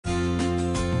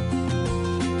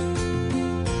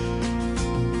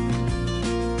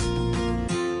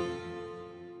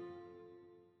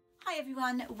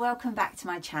everyone, welcome back to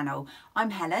my channel.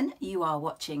 I'm Helen, you are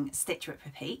watching Stitch Rip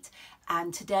Repeat,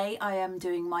 and today I am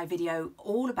doing my video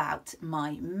all about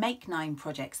my Make 9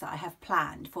 projects that I have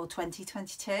planned for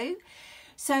 2022.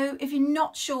 So if you're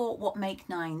not sure what Make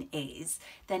 9 is,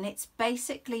 then it's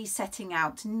basically setting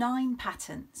out 9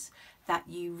 patterns that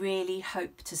you really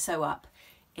hope to sew up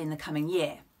in the coming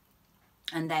year.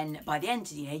 And then by the end of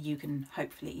the year, you can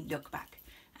hopefully look back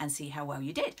and see how well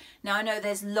you did. Now I know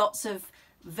there's lots of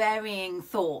varying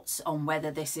thoughts on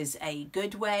whether this is a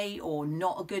good way or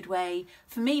not a good way.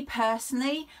 For me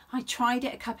personally, I tried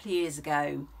it a couple of years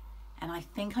ago and I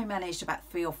think I managed about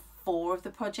 3 or 4 of the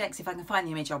projects. If I can find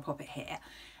the image, I'll pop it here.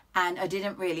 And I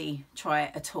didn't really try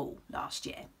it at all last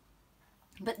year.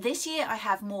 But this year I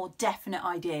have more definite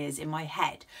ideas in my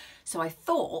head. So I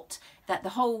thought that the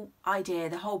whole idea,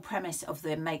 the whole premise of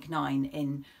the Make 9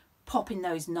 in popping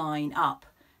those 9 up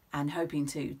and hoping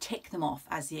to tick them off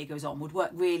as the year goes on would work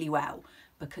really well,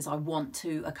 because I want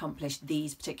to accomplish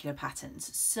these particular patterns.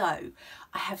 So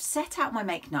I have set out my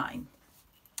Make 9,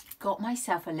 got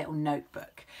myself a little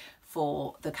notebook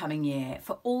for the coming year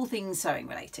for all things sewing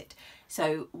related.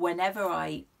 So whenever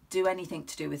I do anything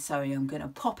to do with sewing, I'm going to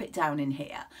pop it down in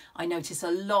here. I notice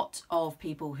a lot of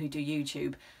people who do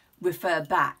YouTube refer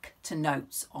back to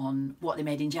notes on what they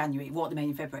made in January, what they made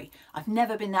in February. I've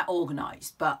never been that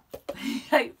organised, but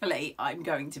hopefully I'm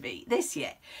going to be this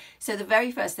year. So the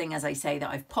very first thing, as I say, that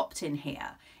I've popped in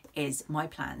here is my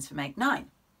plans for Make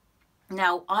 9.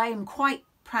 Now I'm quite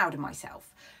proud of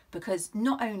myself because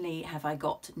not only have I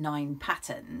got 9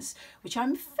 patterns, which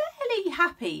I'm fairly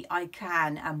happy I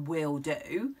can and will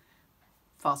do,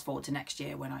 fast forward to next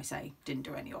year when I say didn't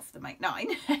do any off the Make 9,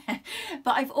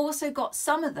 but I've also got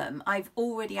some of them, I've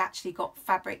already actually got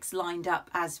fabrics lined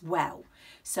up as well.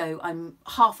 So I'm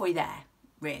halfway there,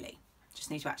 really.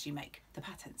 Just need to actually make the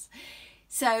patterns.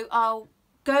 So I'll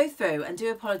go through, and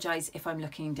do apologise if I'm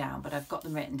looking down, but I've got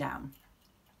them written down.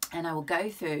 And I will go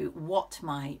through what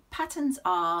my patterns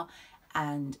are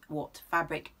and what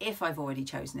fabric, if I've already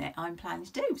chosen it, I'm planning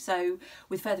to do. So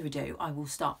with further ado, I will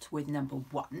start with number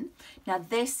 1. Now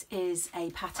this is a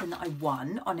pattern that I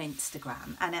won on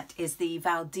Instagram, and it is the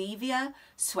Valdivia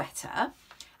Sweater,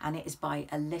 and it is by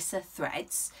Alyssa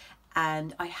Threads.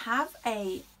 And I have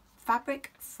a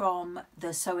fabric from the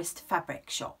Sewist fabric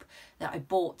shop that I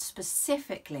bought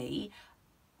specifically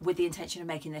with the intention of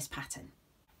making this pattern.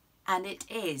 And it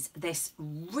is this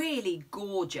really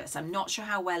gorgeous, I'm not sure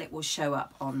how well it will show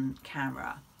up on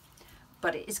camera,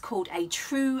 but it is called a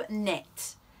true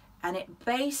knit. And it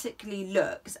basically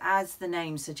looks, as the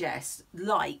name suggests,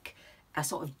 like a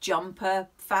sort of jumper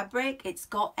fabric. It's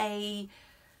got a,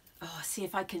 see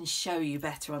if I can show you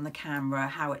better on the camera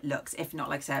how it looks. If not,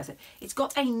 like I said, it's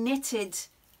got a knitted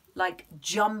like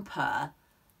jumper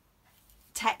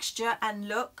texture and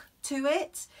look to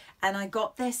it. And I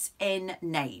got this in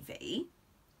navy,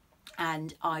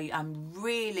 and I am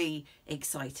really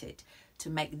excited to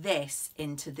make this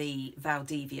into the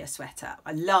Valdivia sweater.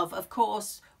 I love, of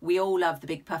course, we all love the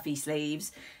big puffy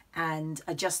sleeves, and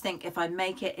I just think if I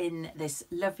make it in this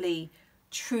lovely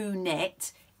true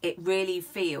knit, it really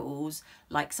feels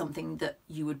like something that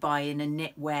you would buy in a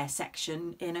knitwear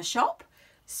section in a shop.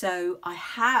 So I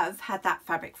have had that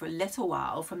fabric for a little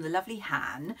while from the lovely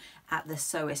Han at the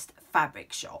Sewist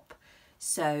fabric shop.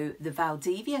 So the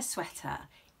Valdivia sweater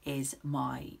is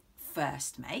my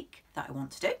first make that I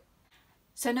want to do.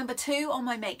 So number 2 on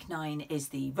my Make 9 is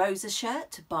the Rosa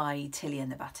Shirt by Tilly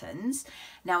and the Buttons.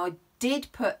 Now I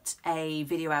did put a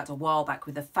video out a while back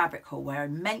with a fabric haul where I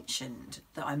mentioned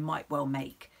that I might well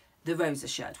make the Rosa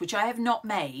Shirt, which I have not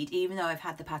made, even though I've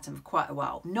had the pattern for quite a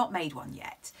while, not made one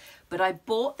yet. But I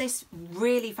bought this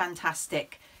really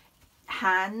fantastic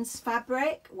hands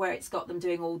fabric where it's got them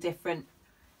doing all different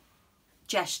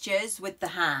gestures with the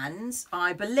hands,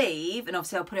 I believe, and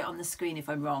obviously I'll put it on the screen if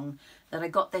I'm wrong, that I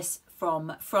got this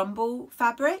from Brumby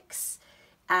fabrics.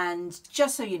 And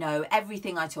just so you know,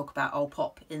 everything I talk about I'll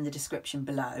pop in the description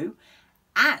below.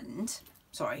 And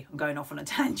sorry, I'm going off on a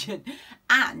tangent.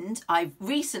 And I've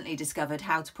recently discovered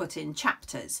how to put in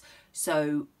chapters.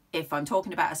 So if I'm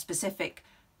talking about a specific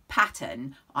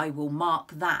pattern, I will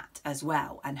mark that as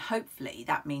well. And hopefully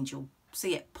that means you'll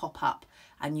see it pop up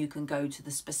and you can go to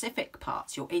the specific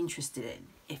parts you're interested in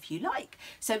if you like.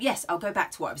 So yes, I'll go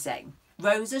back to what I was saying.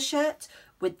 Rosa Shirt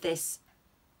with this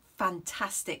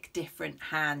fantastic different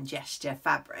hand gesture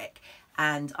fabric.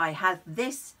 And I have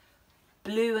this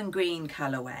blue and green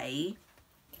colourway.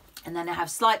 And then I have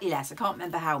slightly less, I can't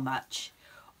remember how much,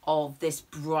 of this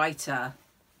brighter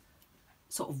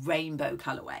sort of rainbow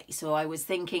colourway. So I was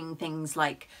thinking things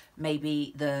like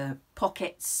maybe the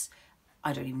pockets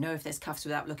I don't even know if there's cuffs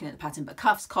without looking at the pattern, but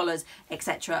cuffs, collars,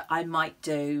 etc. I might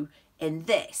do in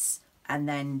this, and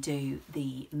then do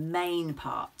the main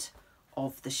part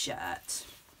of the shirt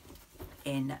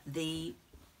in the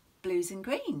blues and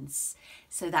greens.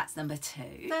 So that's number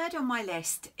 2. Third on my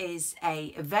list is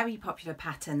a very popular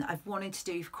pattern I've wanted to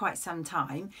do for quite some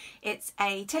time. It's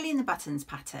a Tilly and the Buttons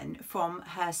pattern from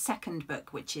her second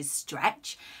book, which is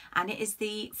Stretch, and it is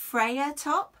the Freya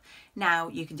top. Now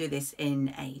you can do this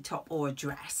in a top or a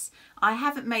dress. I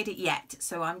haven't made it yet,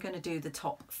 so I'm going to do the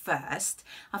top first.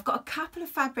 I've got a couple of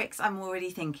fabrics I'm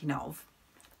already thinking of.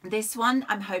 This one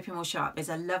I'm hoping will show up. Is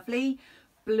a lovely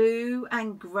blue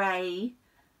and grey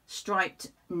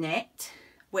striped knit,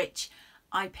 which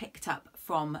I picked up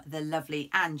from the lovely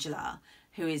Angela,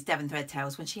 who is Devon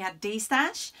Threadtails, when she had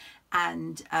D-Stash.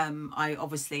 And I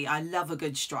love a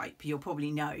good stripe. You'll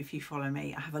probably know if you follow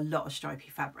me, I have a lot of stripy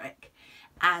fabric.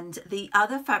 And the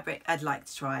other fabric I'd like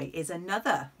to try is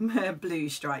another blue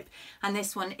stripe, and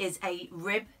this one is a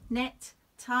rib knit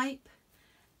type.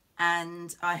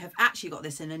 And I have actually got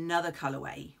this in another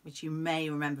colourway, which you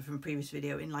may remember from a previous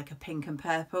video, in like a pink and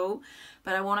purple.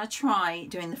 But I want to try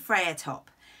doing the Freya top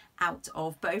out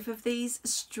of both of these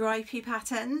stripy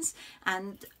patterns.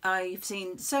 And I've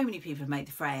seen so many people have made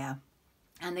the Freya,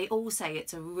 and they all say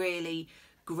it's a really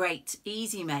great,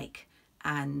 easy make.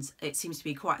 And it seems to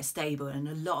be quite a stable in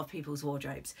a lot of people's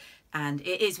wardrobes. And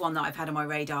it is one that I've had on my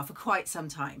radar for quite some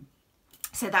time.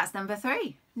 So that's number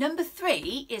 3. Number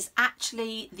 3 is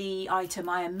actually the item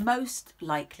I am most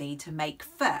likely to make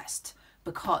first,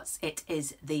 because it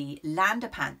is the Lander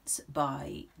Pants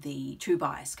by the True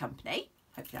Bias company.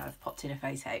 Hopefully I've popped in a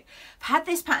photo. I've had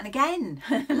this pattern again,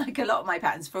 like a lot of my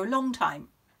patterns, for a long time.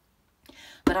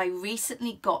 But I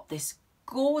recently got this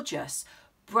gorgeous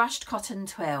brushed cotton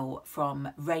twill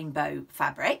from Rainbow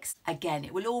Fabrics. Again,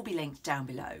 it will all be linked down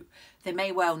below. They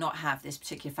may well not have this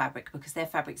particular fabric because their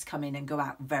fabrics come in and go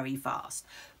out very fast.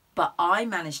 But I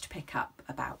managed to pick up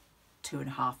about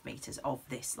 2.5 meters of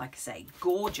this, like I say,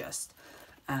 gorgeous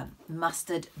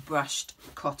mustard brushed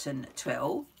cotton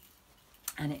twill.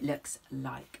 And it looks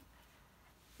like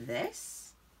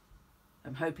this.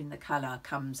 I'm hoping the colour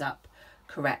comes up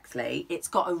correctly. It's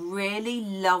got a really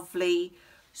lovely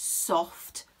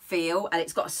soft feel, and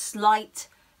it's got a slight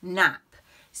nap.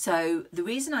 So the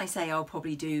reason I say I'll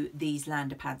probably do these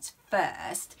Lander Pants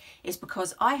first is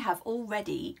because I have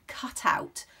already cut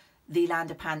out the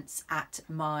Lander Pants at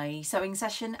my sewing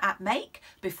session at Make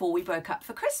before we broke up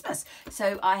for Christmas.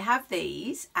 So I have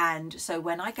these, and so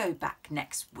when I go back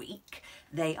next week,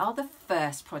 they are the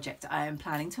first project I am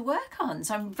planning to work on.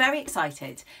 So I'm very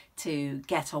excited to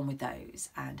get on with those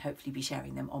and hopefully be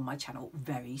sharing them on my channel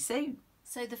very soon.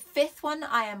 So the 5th one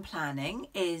I am planning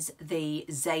is the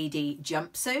Zadie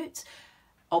jumpsuit.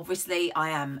 Obviously I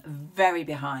am very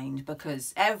behind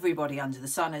because everybody under the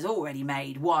sun has already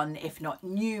made one, if not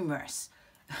numerous,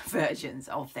 versions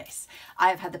of this. I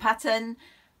have had the pattern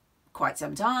quite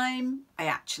some time. I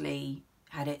actually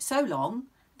had it so long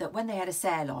that when they had a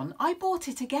sale on, I bought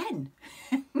it again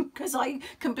because I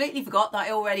completely forgot that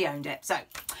I already owned it. So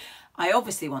I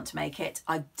obviously want to make it.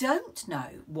 I don't know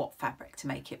what fabric to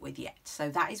make it with yet. So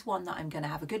that is one that I'm going to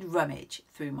have a good rummage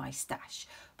through my stash.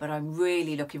 But I'm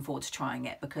really looking forward to trying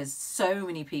it because so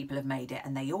many people have made it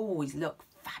and they always look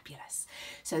fabulous.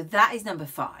 So that is number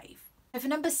 5. So for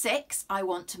number 6, I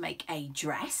want to make a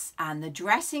dress. And the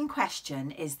dress in question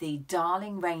is the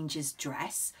Darling Ranges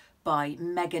dress by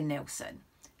Megan Nilsson.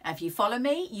 If you follow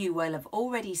me, you will have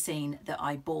already seen that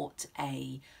I bought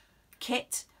a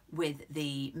kit with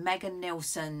the Megan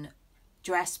Nilsson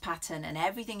dress pattern and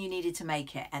everything you needed to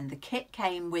make it, and the kit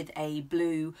came with a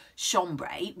blue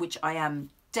chambray, which I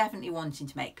am definitely wanting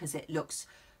to make because it looks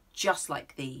just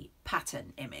like the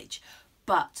pattern image.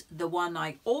 But the one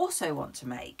I also want to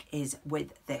make is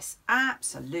with this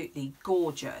absolutely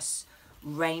gorgeous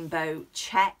rainbow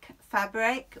check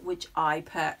fabric, which I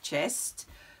purchased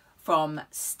from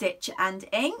Stitch and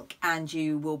Ink, and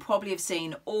you will probably have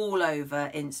seen all over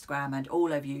Instagram and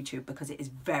all over YouTube because it is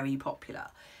very popular.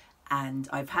 And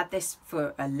I've had this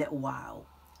for a little while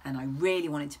and I really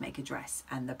wanted to make a dress,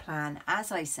 and the plan,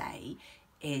 as I say,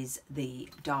 is the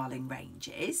Darling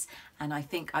Ranges, and I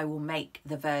think I will make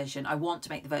the version, I want to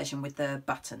make the version with the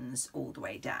buttons all the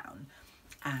way down,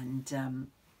 and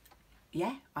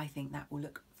yeah, I think that will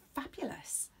look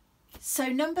fabulous. So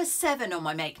number 7 on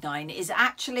my Make 9 is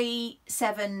actually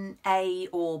 7A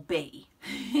or B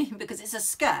because it's a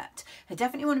skirt. I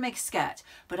definitely want to make a skirt,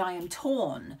 but I am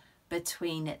torn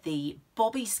between the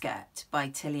Bobbie skirt by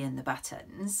Tilly and the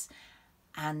Buttons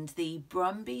and the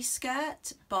Brumby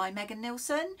skirt by Megan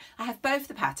Nilsson. I have both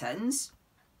the patterns.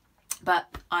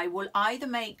 but I will either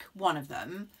make one of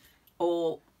them,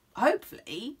 or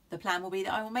hopefully the plan will be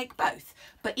that I will make both.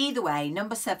 But either way,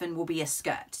 number 7 will be a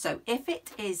skirt. So if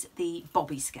it is the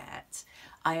Bobbie skirt,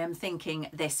 I am thinking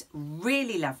this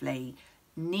really lovely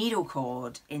needle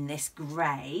cord in this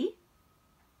grey.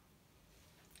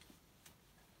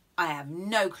 I have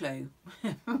no clue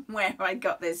where I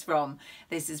got this from.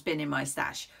 This has been in my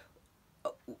stash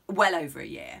well over a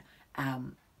year.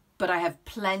 But I have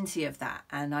plenty of that,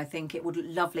 and I think it would look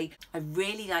lovely. I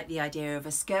really like the idea of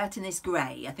a skirt in this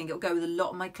grey. I think it'll go with a lot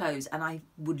of my clothes, and I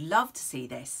would love to see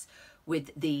this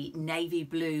with the navy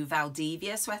blue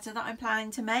Valdivia sweater that I'm planning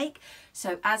to make.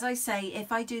 So as I say,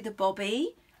 if I do the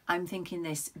Bobbie, I'm thinking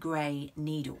this grey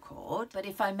needle cord. But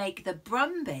if I make the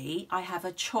Brumby, I have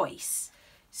a choice.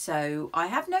 So I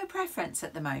have no preference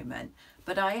at the moment,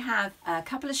 but I have a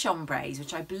couple of chambres,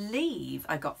 which I believe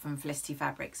I got from Felicity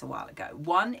Fabrics a while ago.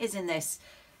 One is in this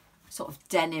sort of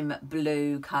denim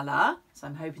blue colour, so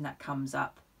I'm hoping that comes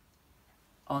up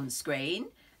on screen.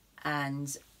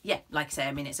 And yeah, like I say,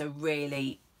 I mean, it's a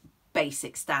really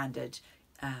basic standard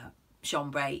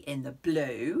chambray in the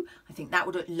blue. I think that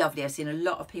would look lovely. I've seen a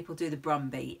lot of people do the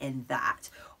Brumby in that.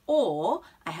 Or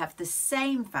I have the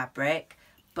same fabric,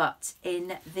 but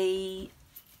in the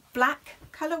black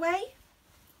colourway.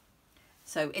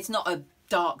 So it's not a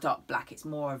dark black, it's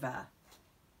more of a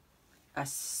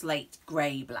slate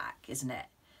grey black, isn't it?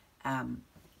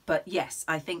 But yes,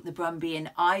 I think the Brumby in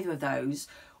either of those,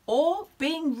 or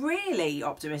being really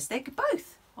optimistic,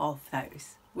 both of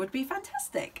those would be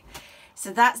fantastic.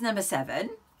 So that's number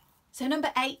 7. So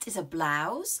number 8 is a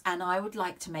blouse, and I would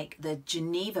like to make the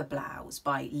Geneva blouse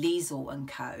by Liesl &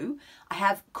 Co. I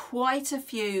have quite a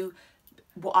few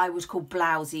what I would call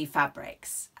blousey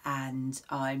fabrics, and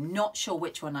I'm not sure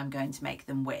which one I'm going to make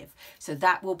them with. So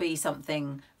that will be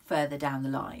something further down the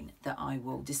line that I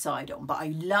will decide on. But I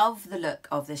love the look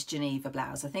of this Geneva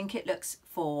blouse. I think it looks,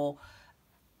 for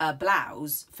a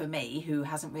blouse, for me, who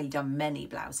hasn't really done many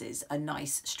blouses, a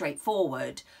nice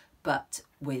straightforward, but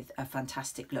with a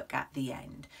fantastic look at the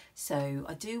end. So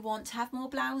I do want to have more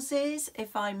blouses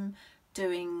if I'm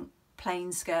doing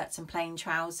plain skirts and plain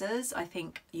trousers. I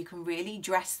think you can really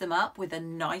dress them up with a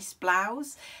nice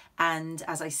blouse. And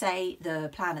as I say, the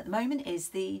plan at the moment is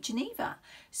the Geneva.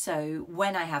 So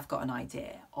when I have got an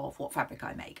idea of what fabric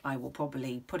I make, I will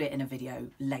probably put it in a video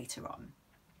later on.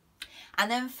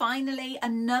 And then finally,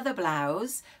 another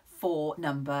blouse for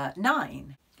number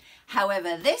 9.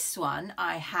 However, this one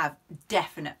I have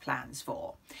definite plans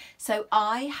for. So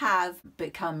I have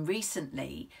become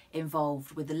recently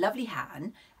involved with the lovely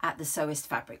Helen at the Sewist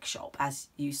fabric shop. As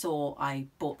you saw, I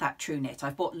bought that true knit.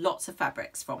 I've bought lots of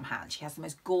fabrics from Helen. She has the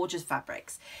most gorgeous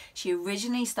fabrics. She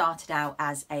originally started out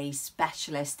as a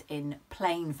specialist in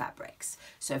plain fabrics.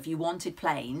 So if you wanted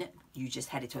plain, you just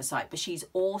headed to a site. But she's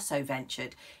also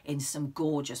ventured into some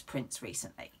gorgeous prints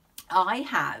recently. I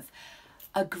have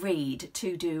agreed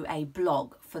to do a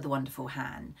blog for the wonderful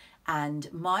Han,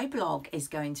 and my blog is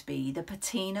going to be the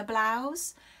Patina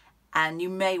Blouse, and you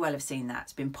may well have seen that.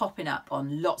 It's been popping up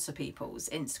on lots of people's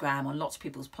Instagram, on lots of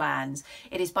people's plans.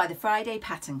 It is by the Friday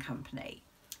Pattern Company,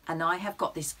 and I have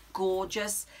got this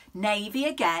gorgeous navy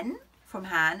again from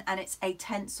Han, and it's a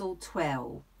tencel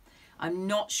twill. I'm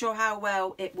not sure how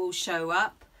well it will show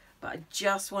up, but I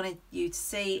just wanted you to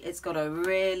see it's got a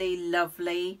really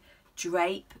lovely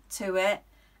drape to it,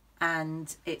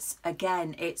 and it's,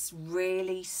 again, it's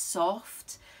really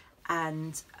soft,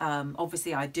 and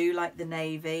obviously I do like the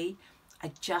navy.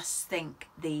 I just think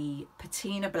the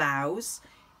Patina blouse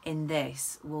in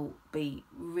this will be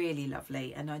really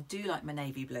lovely, and I do like my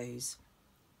navy blues.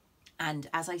 And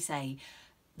as I say,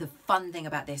 the fun thing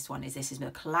about this one is this is a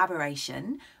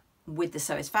collaboration with the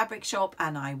Sewist Fabric Shop,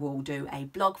 and I will do a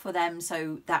blog for them,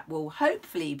 so that will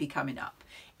hopefully be coming up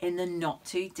in the not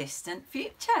too distant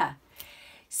future.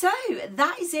 So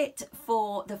that is it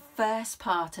for the first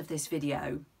part of this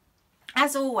video.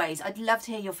 As always, I'd love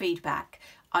to hear your feedback.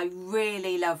 I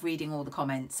really love reading all the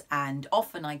comments, and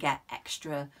often I get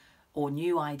extra or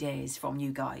new ideas from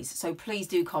you guys. So please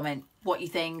do comment what you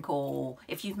think, or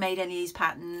if you've made any of these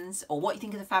patterns, or what you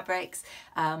think of the fabrics.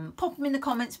 Pop them in the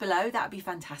comments below, that would be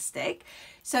fantastic.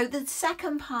 So the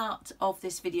second part of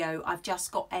this video, I've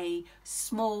just got a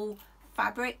small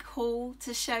fabric haul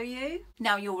to show you.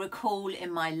 Now, you'll recall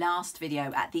in my last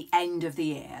video at the end of the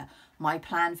year, my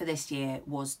plan for this year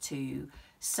was to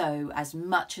sew as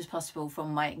much as possible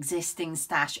from my existing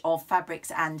stash of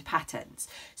fabrics and patterns.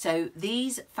 So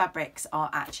these fabrics are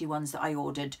actually ones that I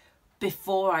ordered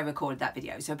before I recorded that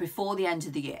video, so before the end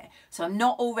of the year. So I'm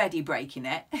not already breaking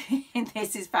it.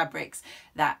 This is fabrics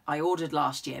that I ordered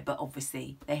last year, but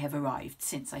obviously they have arrived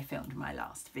since I filmed my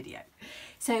last video.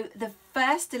 So the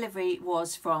first delivery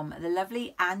was from the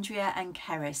lovely Andrea and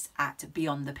Keris at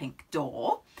Beyond the Pink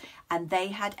Door, and they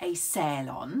had a sale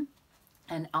on.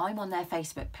 And I'm on their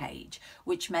Facebook page,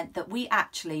 which meant that we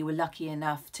actually were lucky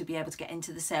enough to be able to get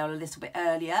into the sale a little bit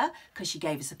earlier because she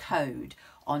gave us a code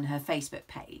on her Facebook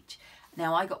page.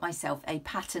 Now I got myself a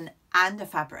pattern and a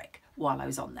fabric while I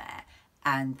was on there,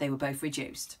 and they were both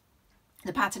reduced.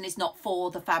 The pattern is not for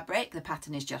the fabric, the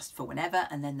pattern is just for whenever,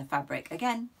 and then the fabric,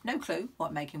 again, no clue what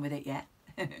I'm making with it yet.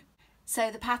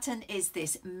 So the pattern is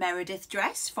this Meredith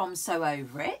dress from Sew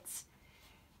Over It.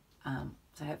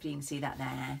 So hopefully you can see that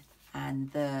there.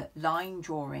 And the line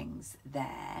drawings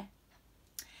there.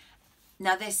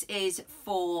 Now this is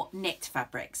for knit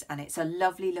fabrics, and it's a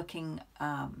lovely looking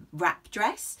wrap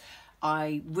dress.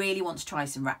 I really want to try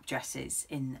some wrap dresses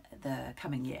in the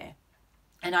coming year,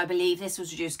 and I believe this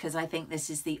was reduced because I think this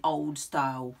is the old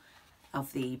style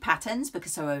of the patterns,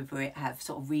 because Sew Over It have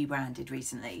sort of rebranded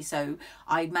recently. So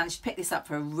I managed to pick this up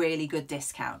for a really good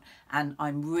discount, and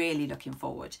I'm really looking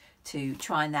forward to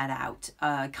trying that out.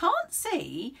 Can't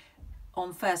see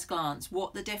on first glance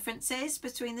what the difference is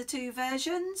between the two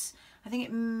versions. I think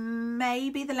it may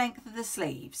be the length of the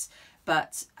sleeves,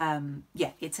 but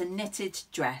yeah, it's a knitted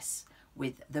dress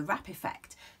with the wrap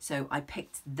effect. So I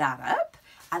picked that up.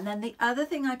 And then the other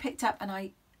thing I picked up, and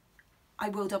I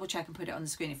will double check and put it on the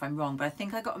screen if I'm wrong, but I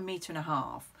think I got 1.5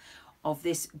 meters of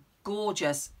this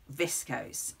gorgeous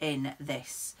viscose in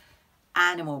this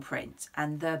animal print,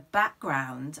 and the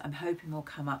background, I'm hoping will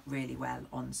come up really well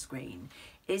on screen,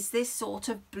 is this sort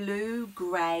of blue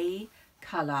grey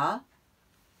colour.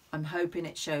 I'm hoping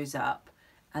it shows up.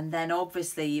 And then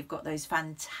obviously you've got those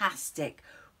fantastic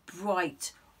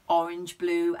bright orange,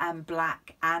 blue and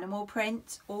black animal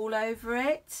print all over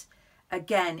it.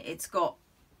 Again, it's got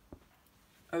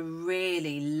a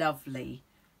really lovely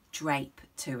drape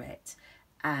to it,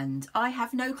 and I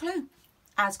have no clue,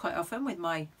 as quite often with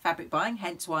my fabric buying,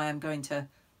 hence why I'm going to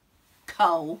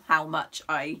cull how much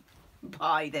I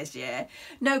buy this year.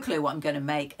 No clue what I'm going to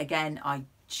make. Again, I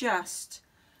just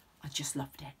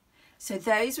loved it. So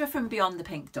those were from Beyond the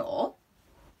Pink Door.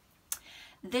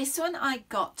 This one I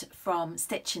got from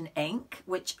Stitch and Ink,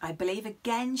 which I believe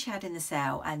again she had in the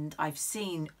sale, and I've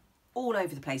seen all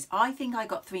over the place. I think I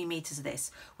got 3 meters of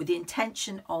this with the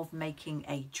intention of making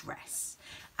a dress,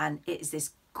 and it is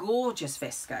this gorgeous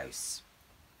viscose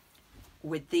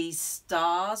with these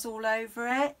stars all over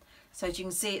it. So as you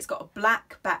can see, it's got a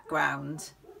black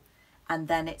background, and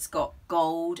then it's got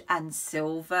gold and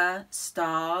silver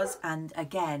stars, and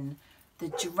again the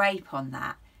drape on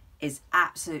that is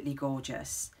absolutely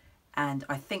gorgeous. And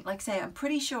I think, like I say, I'm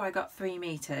pretty sure I got 3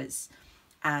 meters,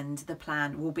 and the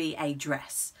plan will be a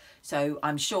dress. So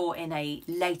I'm sure in a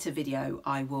later video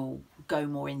I will go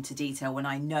more into detail when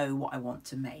I know what I want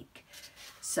to make.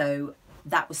 So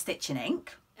that was Stitch and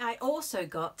Ink. I also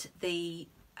got the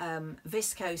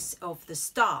viscose of the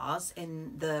stars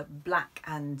in the black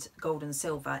and gold and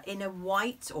silver in a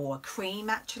white, or a cream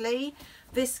actually,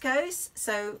 viscose.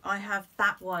 So I have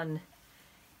that one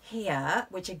here,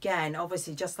 which again,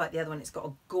 obviously just like the other one, it's got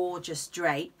a gorgeous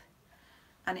drape,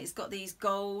 and it's got these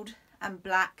gold and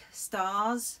black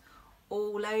stars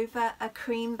all over a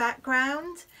cream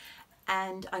background.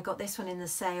 And I got this one in the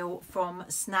sale from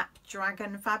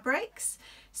Snapdragon Fabrics.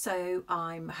 So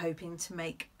I'm hoping to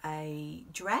make a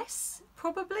dress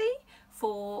probably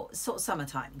for sort of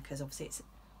summertime, because obviously it's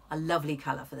a lovely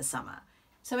colour for the summer.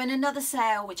 So in another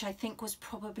sale, which I think was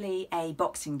probably a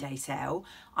Boxing Day sale,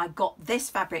 I got this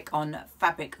fabric on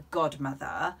Fabric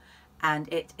Godmother,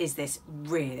 and it is this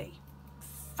really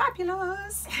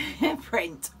fabulous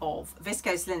print of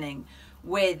viscose linen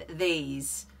with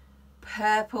these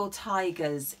purple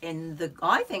tigers in the,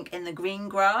 I think in the green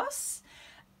grass.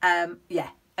 Yeah,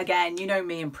 again, you know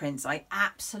me and prints, I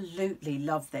absolutely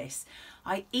love this.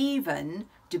 I even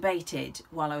debated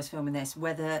while I was filming this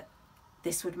whether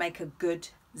this would make a good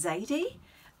Zadie.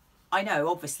 I know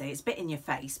obviously it's a bit in your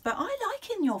face, but I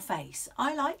like in your face.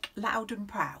 I like loud and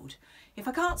proud. If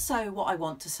I can't sew what I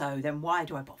want to sew, then why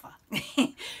do I bother?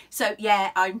 So yeah,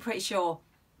 I'm pretty sure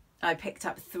I picked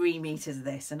up 3 meters of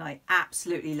this, and I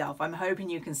absolutely love. I'm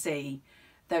hoping you can see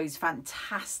those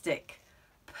fantastic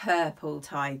purple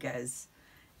tigers,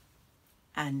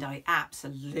 and I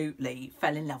absolutely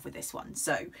fell in love with this one.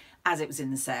 So as it was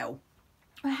in the sale,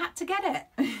 I had to get it.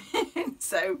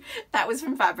 So that was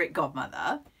from Fabric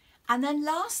Godmother. And then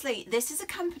lastly, this is a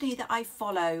company that I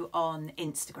follow on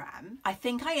Instagram. I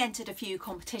think I entered a few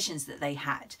competitions that they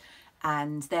had,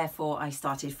 and therefore I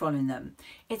started following them.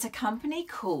 It's a company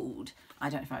called, I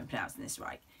don't know if I'm pronouncing this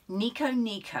right, Nico,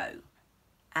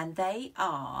 and they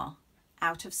are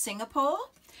out of Singapore.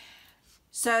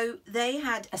 So they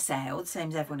had a sale, the same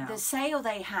as everyone else. The sale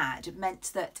they had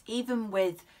meant that even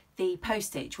with the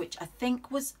postage, which I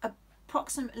think was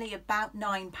approximately about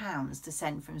 £9 to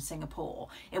send from Singapore,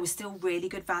 it was still really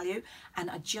good value. And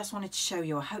I just wanted to show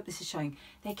you, I hope this is showing,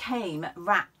 they came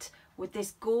wrapped with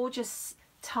this gorgeous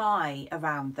tie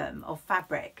around them of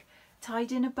fabric,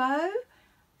 tied in a bow.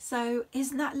 So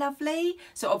isn't that lovely?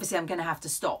 So obviously I'm going to have to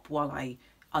stop while I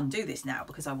undo this now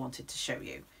because I wanted to show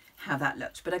you how that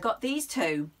looked. But I got these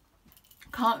two.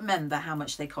 Can't remember how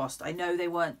much they cost. I know they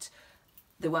weren't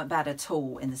bad at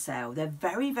all in the sale. They're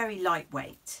very, very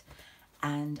lightweight,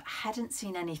 and I hadn't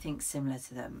seen anything similar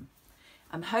to them.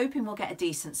 I'm hoping we'll get a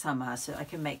decent summer so I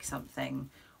can make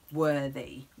something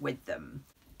worthy with them.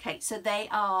 Okay, so they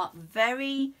are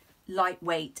very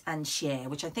lightweight and sheer,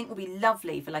 which I think will be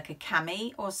lovely for like a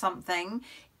cami or something.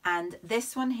 And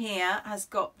this one here has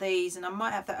got these, and I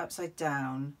might have that upside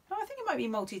down. Oh, I think it might be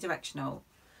multi-directional.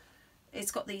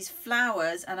 It's got these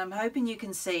flowers, and I'm hoping you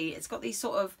can see it's got these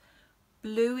sort of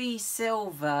bluey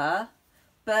silver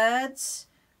birds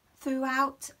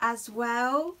throughout as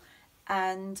well.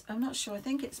 And I'm not sure, I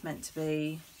think it's meant to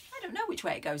be, I don't know which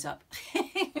way it goes up,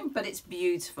 but it's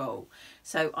beautiful.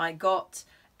 So I got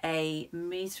 1.5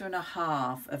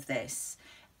 meters of this,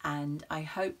 and I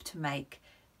hope to make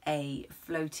a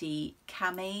floaty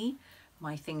cami.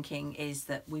 My thinking is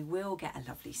that we will get a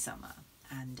lovely summer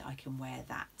and I can wear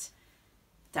that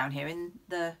down here in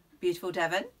the beautiful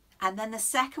Devon. And then the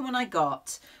second one I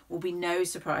got will be no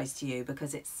surprise to you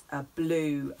because it's a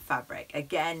blue fabric.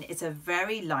 Again, it's a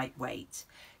very lightweight,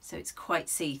 so it's quite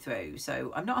see-through.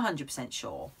 So I'm not 100%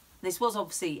 sure. This was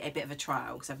obviously a bit of a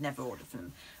trial because I've never ordered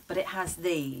them, but it has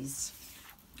these.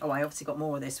 Oh, I obviously got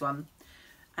more of this one,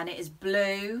 and it is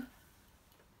blue.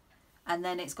 And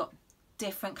then it's got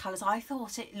different colours. I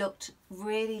thought it looked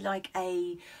really like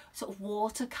a sort of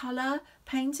watercolour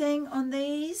painting on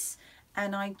these.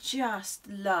 And I just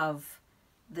love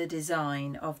the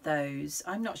design of those.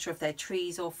 I'm not sure if they're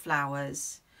trees or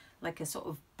flowers, like a sort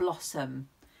of blossom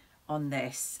on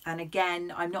this. And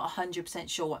again, I'm not 100%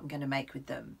 sure what I'm going to make with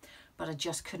them, but I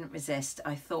just couldn't resist.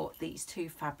 I thought these two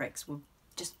fabrics were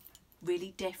just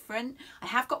really different. I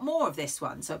have got more of this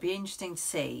one, so it'll be interesting to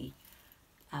see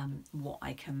what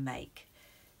I can make.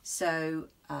 So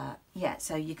yeah,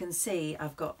 so you can see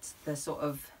I've got the sort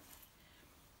of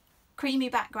creamy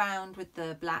background with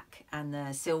the black and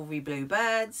the silvery blue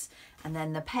birds, and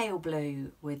then the pale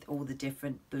blue with all the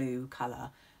different blue colour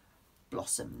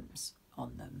blossoms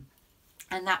on them.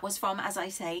 And that was from, as I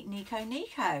say,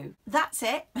 Nico. That's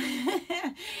it.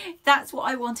 That's what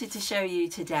I wanted to show you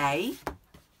today.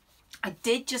 I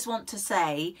did just want to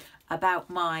say about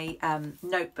my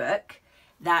notebook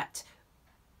that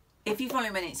if you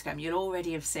follow me on Instagram, you'll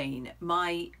already have seen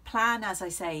my plan, as I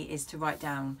say, is to write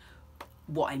down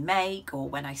what I make, or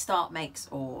when I start makes,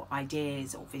 or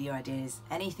ideas or video ideas,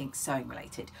 anything sewing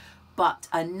related. But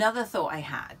another thought I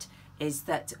had is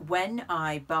that when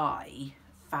I buy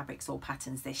fabrics or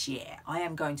patterns this year, I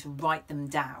am going to write them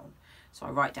down. So I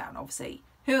write down obviously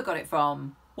who I got it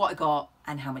from, what I got,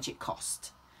 and how much it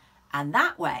cost. And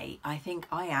that way I think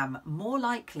I am more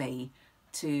likely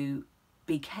to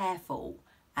be careful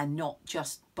and not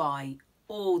just buy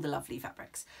all the lovely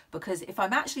fabrics, because if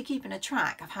I'm actually keeping a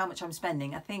track of how much I'm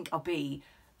spending, I think I'll be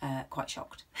quite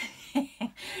shocked.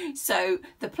 So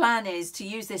the plan is to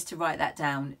use this to write that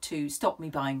down to stop me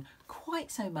buying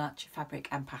quite so much fabric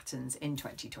and patterns in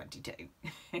 2022.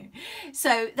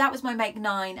 So that was my Make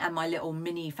 9 and my little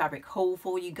mini fabric haul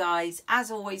for you guys.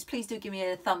 As always, please do give me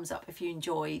a thumbs up if you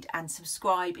enjoyed, and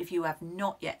subscribe if you have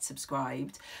not yet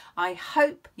subscribed. I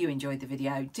hope you enjoyed the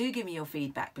video. Do give me your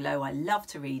feedback below. I love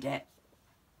to read it.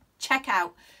 Check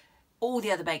out all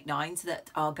the other Make 9s that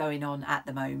are going on at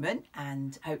the moment,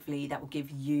 and hopefully that will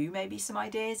give you maybe some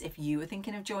ideas if you were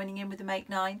thinking of joining in with the Make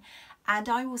 9. And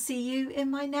I will see you in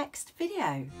my next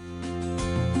video.